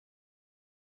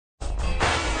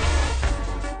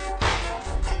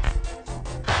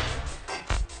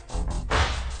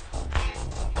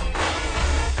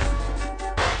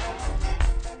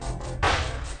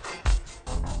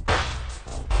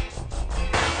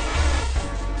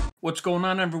What's going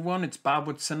on, everyone? It's Bob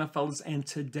with Cinephellas, and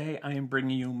today I am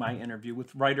bringing you my interview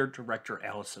with writer-director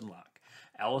Alison Locke.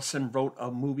 Alison wrote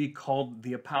a movie called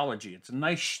The Apology. It's a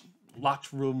nice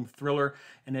locked room thriller,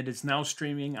 and it is now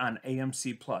streaming on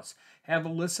AMC+. Have a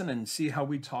listen and see how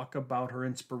we talk about her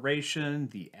inspiration,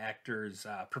 the actors'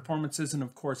 performances, and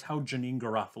of course how Janeane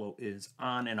Garofalo is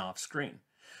on and off screen.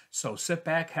 So sit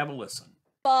back, have a listen.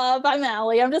 Bob, I'm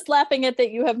Allie. I'm just laughing at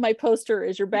that you have my poster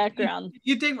as your background.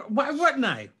 You did. Why wouldn't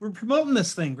I? We're promoting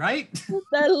this thing, right?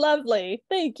 That's lovely.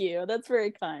 Thank you. That's very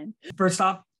kind. First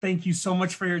off, thank you so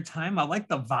much for your time. I like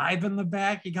the vibe in the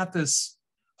back. You got this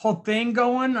whole thing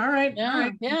going. All right. Yeah, all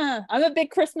right. yeah. I'm a big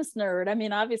Christmas nerd. I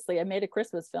mean, obviously, I made a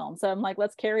Christmas film, so I'm like,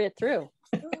 let's carry it through.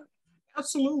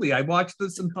 Absolutely. I watched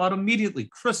this and thought immediately,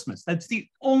 Christmas. That's the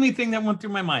only thing that went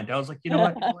through my mind. I was like, you know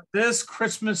what? This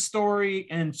Christmas Story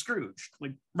and Scrooge,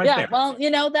 like right there. Well,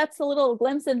 that's a little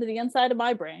glimpse into the inside of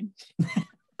my brain.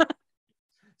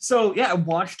 So yeah, I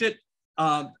watched it.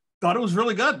 Thought it was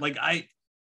really good. Like I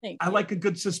like a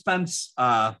good suspense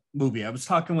movie. I was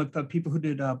talking with the people who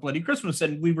did Bloody Christmas,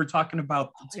 and we were talking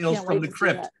about the Tales from the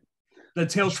Crypt. The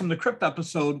Tales from the Crypt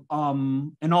episode,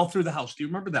 and All Through the House. Do you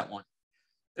remember that one?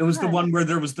 It was the one where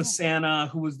there was the Santa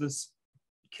who was this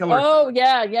killer. Oh,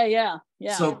 yeah.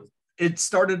 So it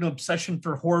started an obsession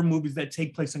for horror movies that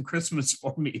take place on Christmas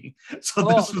for me. So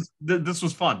this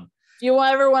was fun. If you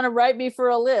ever want to write me for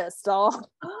a list,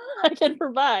 I can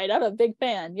provide. I'm a big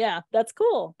fan. Yeah, that's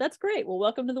cool. That's great. Well,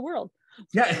 welcome to the world.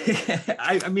 Yeah,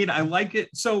 I mean, I like it.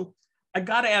 So I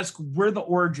got to ask where the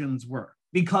origins were,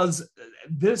 because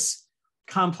this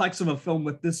complex of a film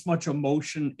with this much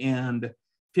emotion and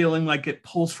feeling like it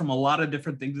pulls from a lot of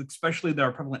different things, especially that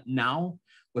are prevalent now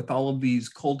with all of these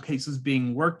cold cases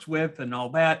being worked with and all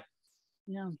that.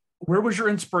 Yeah. Where was your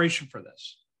inspiration for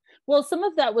this? Well, some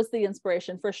of that was the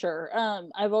inspiration for sure.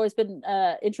 I've always been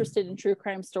interested in true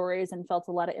crime stories and felt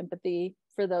a lot of empathy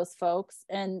for those folks.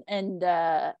 And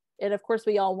of course,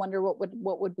 we all wonder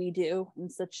what would we do in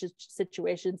such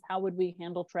situations? How would we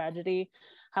handle tragedy?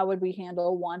 How would we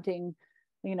handle wanting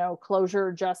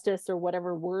closure, justice, or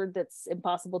whatever word that's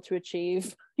impossible to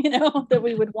achieve, that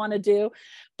we would want to do.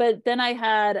 But then I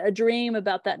had a dream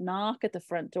about that knock at the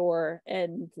front door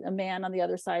and a man on the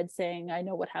other side saying, "I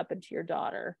know what happened to your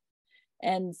daughter."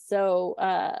 And so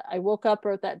I woke up,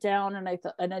 wrote that down,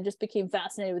 and I just became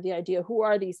fascinated with the idea, who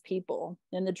are these people?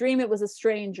 In the dream, it was a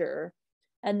stranger.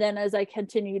 And then as I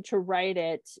continued to write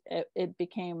it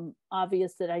became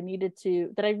obvious that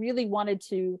I really wanted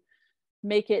to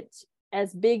make it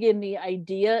as big in the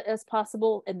idea as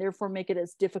possible, and therefore make it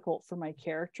as difficult for my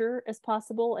character as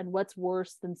possible. And what's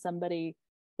worse than somebody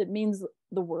that means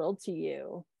the world to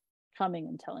you coming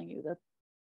and telling you that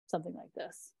something like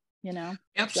this,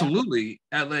 Absolutely.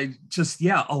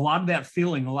 Yeah. A lot of that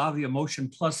feeling, a lot of the emotion.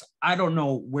 Plus, I don't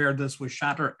know where this was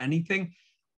shot or anything.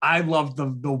 I love the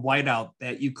whiteout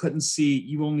that you couldn't see.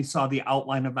 You only saw the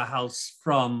outline of a house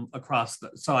from across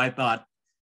so I thought,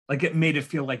 like, it made it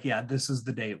feel like, yeah, this is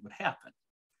the day it would happen.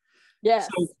 Yes.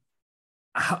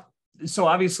 So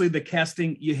obviously the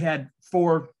casting, you had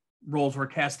 4 roles were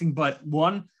casting, but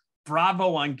one,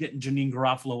 bravo on getting Janeane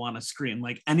Garofalo on a screen.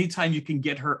 Like, anytime you can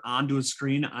get her onto a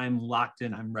screen, I'm locked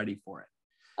in. I'm ready for it.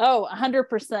 Oh,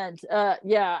 100%.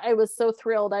 Yeah, I was so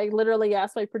thrilled. I literally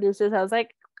asked my producers, I was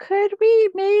like, could we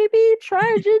maybe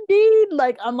try Janeane?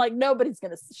 Like, I'm like,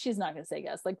 she's not gonna say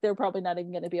yes. Like, they're probably not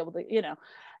even gonna be able to,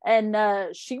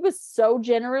 And she was so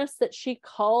generous that she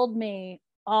called me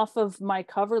off of my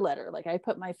cover letter. Like, I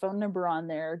put my phone number on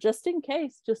there just in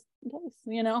case,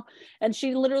 and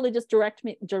she literally just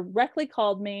directly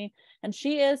called me. And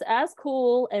she is as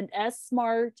cool and as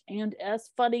smart and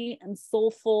as funny and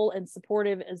soulful and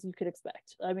supportive as you could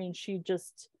expect. I mean,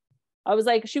 I was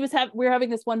like, we were having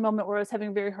this one moment where I was having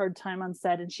a very hard time on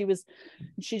set, and she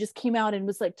just came out and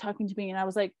was like talking to me, and I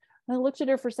was like, I looked at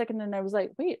her for a second and I was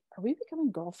like, wait, are we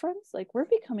becoming girlfriends? Like, we're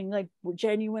becoming like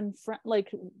genuine friend,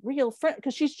 like real friend.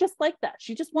 Because she's just like that.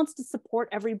 She just wants to support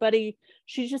everybody.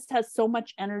 She just has so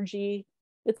much energy.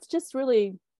 It's just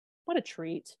really, what a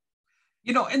treat.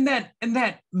 And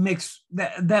that makes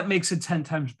it 10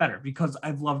 times better, because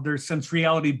I've loved her since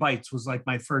Reality Bites was like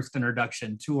my first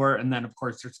introduction to her. And then of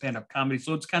course her stand-up comedy.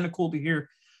 So it's kind of cool to hear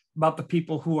about the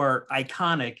people who are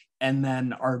iconic and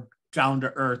then are down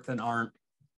to earth and aren't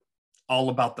all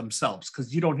about themselves,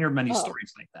 because you don't hear many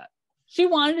stories like that. She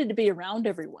wanted to be around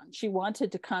everyone. She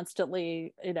wanted to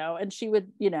constantly, and she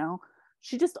would,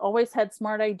 she just always had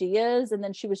smart ideas, and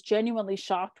then she was genuinely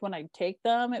shocked when I'd take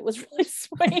them. It was really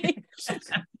sweet.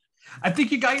 I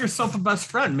think you got yourself a best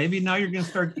friend. Maybe now you're going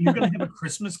to have a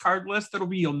Christmas card list. That'll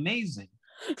be amazing.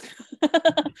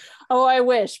 Oh, I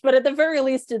wish, but at the very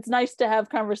least, it's nice to have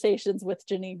conversations with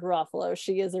Janeane Garofalo.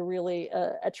 She is a really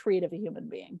a treat of a human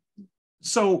being.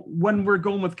 So when we're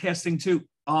going with casting too,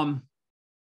 to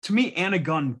me, Anna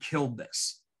Gunn killed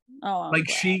this. Oh, I'm like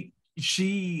glad.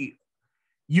 she,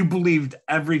 you believed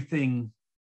everything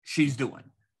she's doing.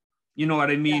 You know what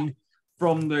I mean? Yeah.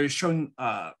 From the showing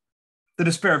the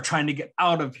despair of trying to get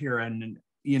out of here, and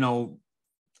you know,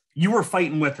 you were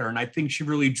fighting with her, and I think she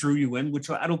really drew you in, which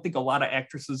I don't think a lot of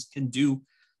actresses can do,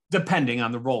 depending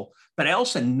on the role. But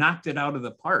Alison knocked it out of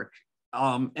the park.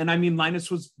 And I mean,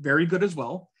 Linus was very good as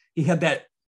well. He has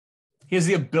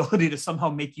the ability to somehow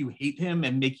make you hate him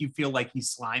and make you feel like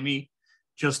he's slimy,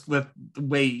 just with the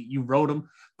way you wrote him.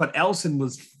 But Alison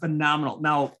was phenomenal.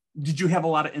 Now, did you have a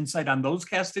lot of insight on those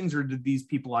castings, or did these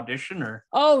people audition? Or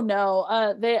Oh no,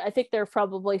 I think they're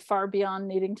probably far beyond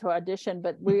needing to audition,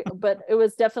 but it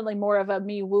was definitely more of a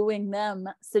me wooing them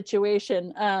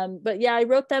situation. But yeah, I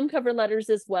wrote them cover letters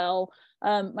as well.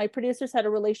 My producers had a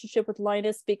relationship with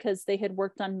Linus because they had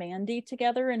worked on Mandy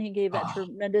together, and he gave that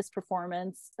tremendous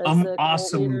performance as the cult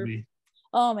awesome leader. movie.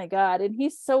 Oh my God. And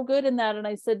he's so good in that. And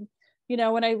I said,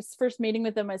 when I was first meeting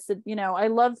with him, I said,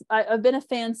 I've been a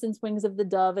fan since Wings of the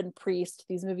Dove and Priest,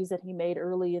 these movies that he made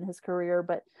early in his career.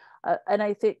 But, and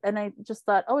I just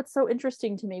thought, oh, it's so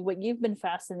interesting to me. What you've been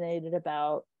fascinated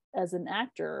about as an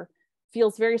actor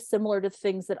feels very similar to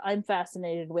things that I'm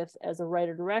fascinated with as a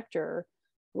writer director.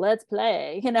 Let's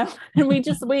play, and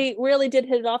we really did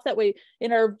hit it off that way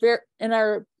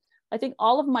I think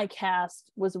all of my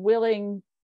cast was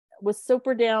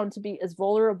super down to be as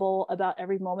vulnerable about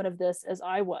every moment of this as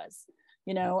I was.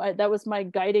 That was my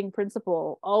guiding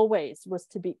principle always, was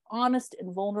to be honest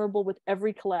and vulnerable with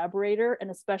every collaborator,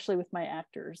 and especially with my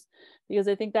actors, because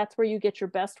I think that's where you get your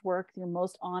best work, your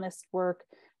most honest work,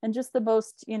 and just the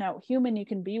most, human you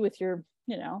can be with your,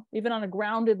 even on a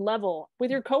grounded level with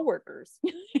your coworkers.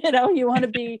 You want to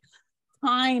be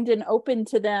kind and open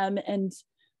to them, and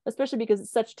especially because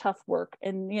it's such tough work.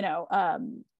 And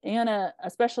Anna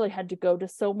especially had to go to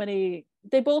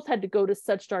they both had to go to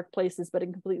such dark places, but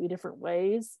in completely different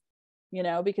ways,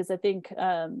 because I think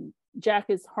Jack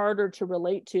is harder to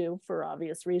relate to for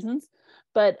obvious reasons,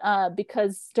 but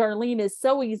because Darlene is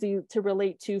so easy to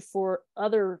relate to for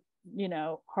other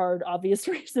hard obvious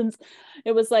reasons.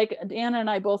 It was like Anna and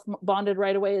I both bonded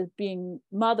right away as being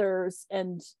mothers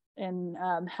and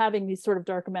having these sort of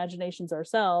dark imaginations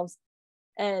ourselves.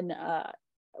 And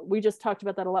we just talked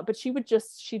about that a lot, but she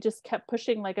just kept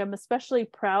pushing. Like, I'm especially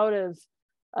proud of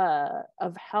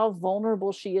how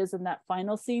vulnerable she is in that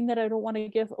final scene that I don't want to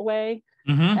give away.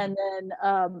 Mm-hmm. And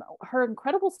then her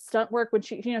incredible stunt work when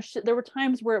there were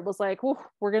times where it was like, oh,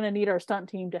 we're going to need our stunt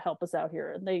team to help us out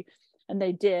here. And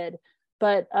they did.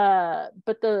 But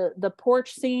the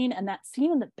porch scene and that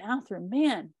scene in the bathroom,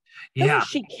 man, doesn't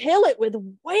she kill it with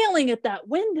wailing at that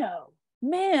window?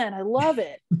 Man, I love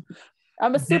it.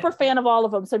 I'm a super fan of all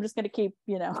of them, so I'm just going to keep,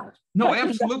 No,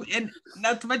 absolutely. And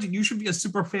not to mention, you should be a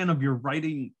super fan of your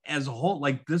writing as a whole.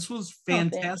 Like, this was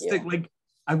fantastic. Like,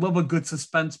 I love a good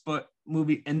suspense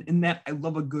movie, and in that, I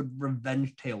love a good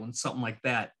revenge tale and something like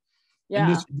that. Yeah,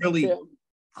 and this really,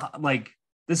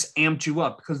 this amped you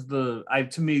up, because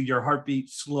to me, your heartbeat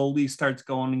slowly starts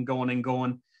going and going and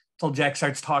going until Jack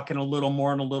starts talking a little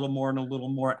more and a little more and a little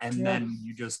more, and then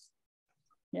you just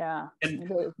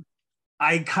And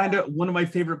one of my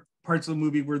favorite parts of the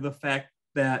movie were the fact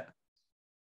that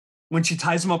when she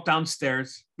ties him up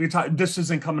downstairs, this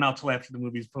isn't coming out till after the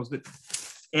movie's posted.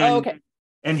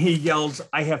 And he yells,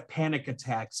 "I have panic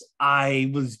attacks."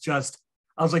 I was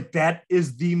like, that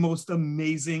is the most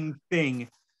amazing thing,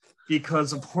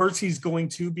 because of course he's going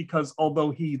to, because although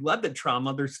he led the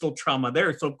trauma, there's still trauma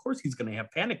there. So of course he's going to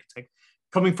have panic attack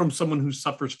coming from someone who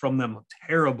suffers from them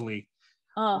terribly.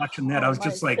 Watching that, I was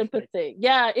just like, sympathy.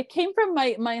 Yeah, it came from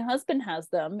my husband has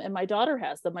them, and my daughter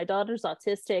has them. My daughter's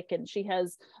autistic, and she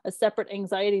has a separate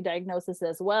anxiety diagnosis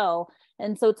as well.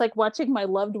 And so it's like watching my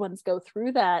loved ones go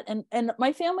through that. And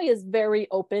my family is very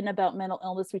open about mental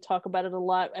illness. We talk about it a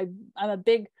lot. I'm a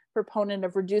big proponent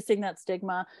of reducing that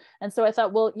stigma. And so I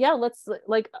thought, well, yeah, let's,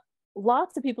 like,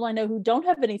 lots of people I know who don't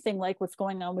have anything like what's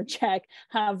going on with Jack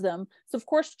have them. So of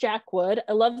course Jack would.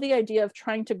 I love the idea of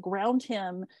trying to ground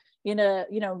him Linus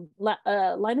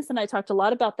and I talked a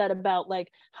lot about that, about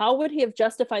like, how would he have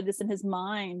justified this in his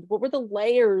mind? What were the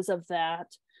layers of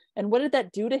that? And what did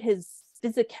that do to his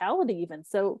physicality even?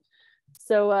 So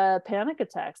panic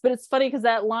attacks. But it's funny because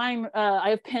that line, I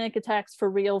have panic attacks for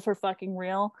real, for fucking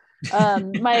real.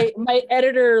 My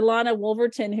editor, Lana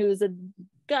Wolverton, who is a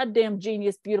goddamn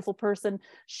genius, beautiful person,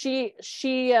 she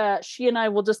and I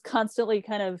will just constantly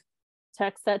kind of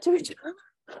text that to each other.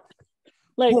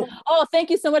 Like, Well, oh, thank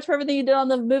you so much for everything you did on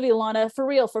the movie, Lana. For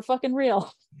real, for fucking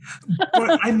real.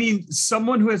 but I mean,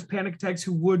 someone who has panic attacks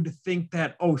who would think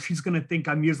that, oh, she's gonna think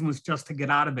I'm using this just to get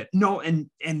out of it. No, and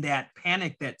that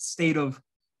panic, that state of,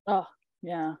 Oh,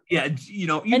 yeah. yeah, you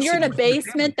know, And you've you're in a seen it.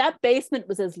 basement. That basement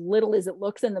was as little as it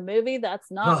looks in the movie. That's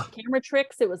not Ugh. camera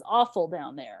tricks. It was awful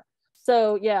down there.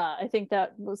 So yeah, I think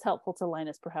that was helpful to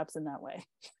Linus perhaps in that way.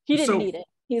 He didn't So, need it.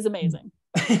 He's amazing.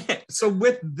 so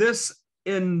with this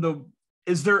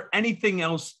is there anything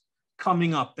else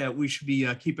coming up that we should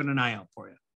be keeping an eye out for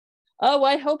you? Oh,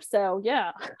 I hope so.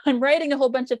 Yeah. I'm writing a whole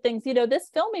bunch of things. You know, this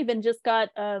film even just got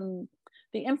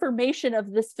the information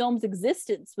of this film's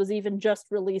existence was even just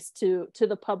released to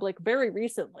the public very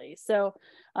recently. So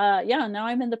yeah, now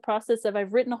I'm in the process of,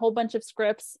 I've written a whole bunch of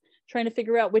scripts, trying to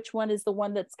figure out which one is the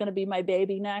one that's going to be my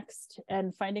baby next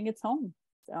and finding its home.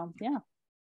 So yeah.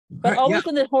 But always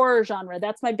in the horror genre.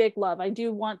 That's my big love. I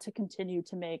do want to continue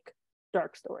to make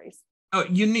dark stories. Oh,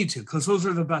 you need to, because those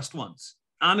are the best ones.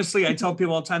 Honestly, I tell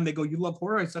people all the time, they go, you love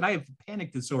horror? I said, I have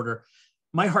panic disorder.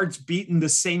 My heart's beating the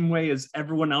same way as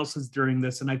everyone else's during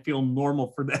this, and I feel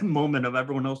normal for that moment of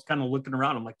everyone else kind of looking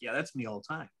around. I'm like, yeah, that's me all the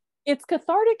time. It's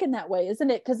cathartic in that way,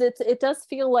 isn't it? Because it does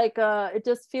feel like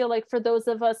for those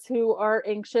of us who are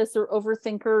anxious or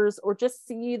overthinkers or just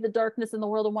see the darkness in the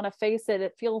world and want to face it,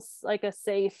 it feels like a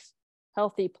safe,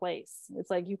 healthy place. It's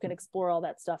like you can explore all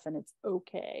that stuff and it's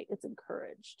okay. It's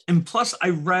encouraged. And plus, I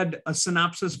read a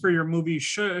synopsis for your movie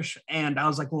Shush, and I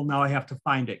was like, well, now I have to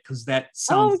find it because that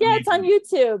sounds. Oh yeah, amazing.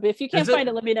 it's on YouTube. If you can't find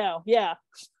it, let me know. Yeah.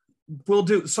 Will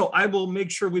do. So I will make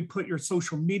sure we put your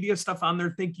social media stuff on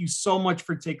there. Thank you so much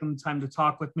for taking the time to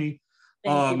talk with me.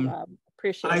 Thank you, Rob.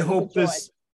 Appreciate it.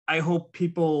 I hope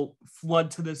people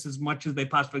flood to this as much as they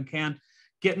possibly can.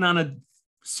 Getting on a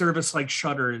service like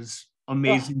Shudder is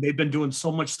amazing. They've been doing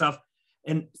so much stuff,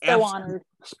 and so honored.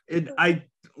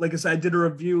 Like I said, I did a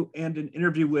review and an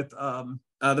interview with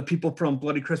the people from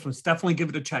Bloody Christmas. Definitely give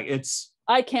it a check.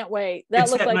 I can't wait. That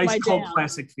looks like nice my cult jam.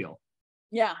 Classic feel.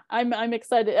 Yeah, I'm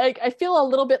excited. I feel a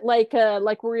little bit like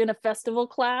we're in a festival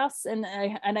class, and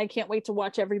I can't wait to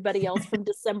watch everybody else from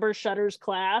December Shudder's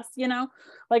class. You know,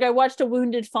 like I watched A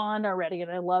Wounded Fawn already, and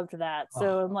I loved that.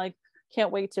 So I'm like, can't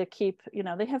wait to keep. You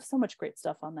know, they have so much great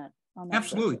stuff on that.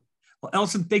 Absolutely. Show. Well,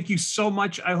 Alison, thank you so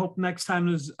much. I hope next time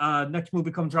next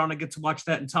movie comes around, I get to watch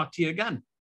that and talk to you again.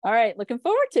 All right, looking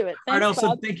forward to it. Thanks, all right, Alison,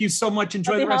 Bob. thank you so much.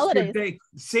 Enjoy the rest of your day.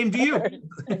 Same to you.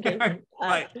 Okay. Right.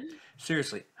 Bye.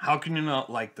 Seriously, how can you not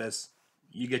like this?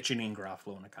 You get Janeane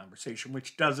Garofalo in a conversation,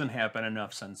 which doesn't happen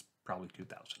enough since probably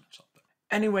 2000 or something.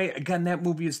 Anyway, again, that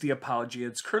movie is The Apology.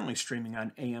 It's currently streaming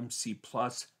on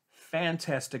AMC+.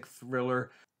 Fantastic thriller.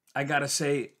 I gotta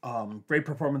say, great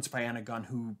performance by Anna Gunn,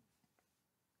 who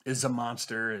is a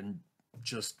monster and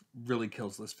just really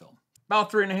kills this film.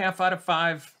 About 3.5 out of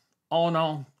 5. All in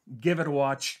all, give it a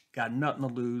watch. Got nothing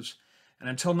to lose. And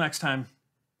until next time,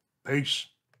 peace.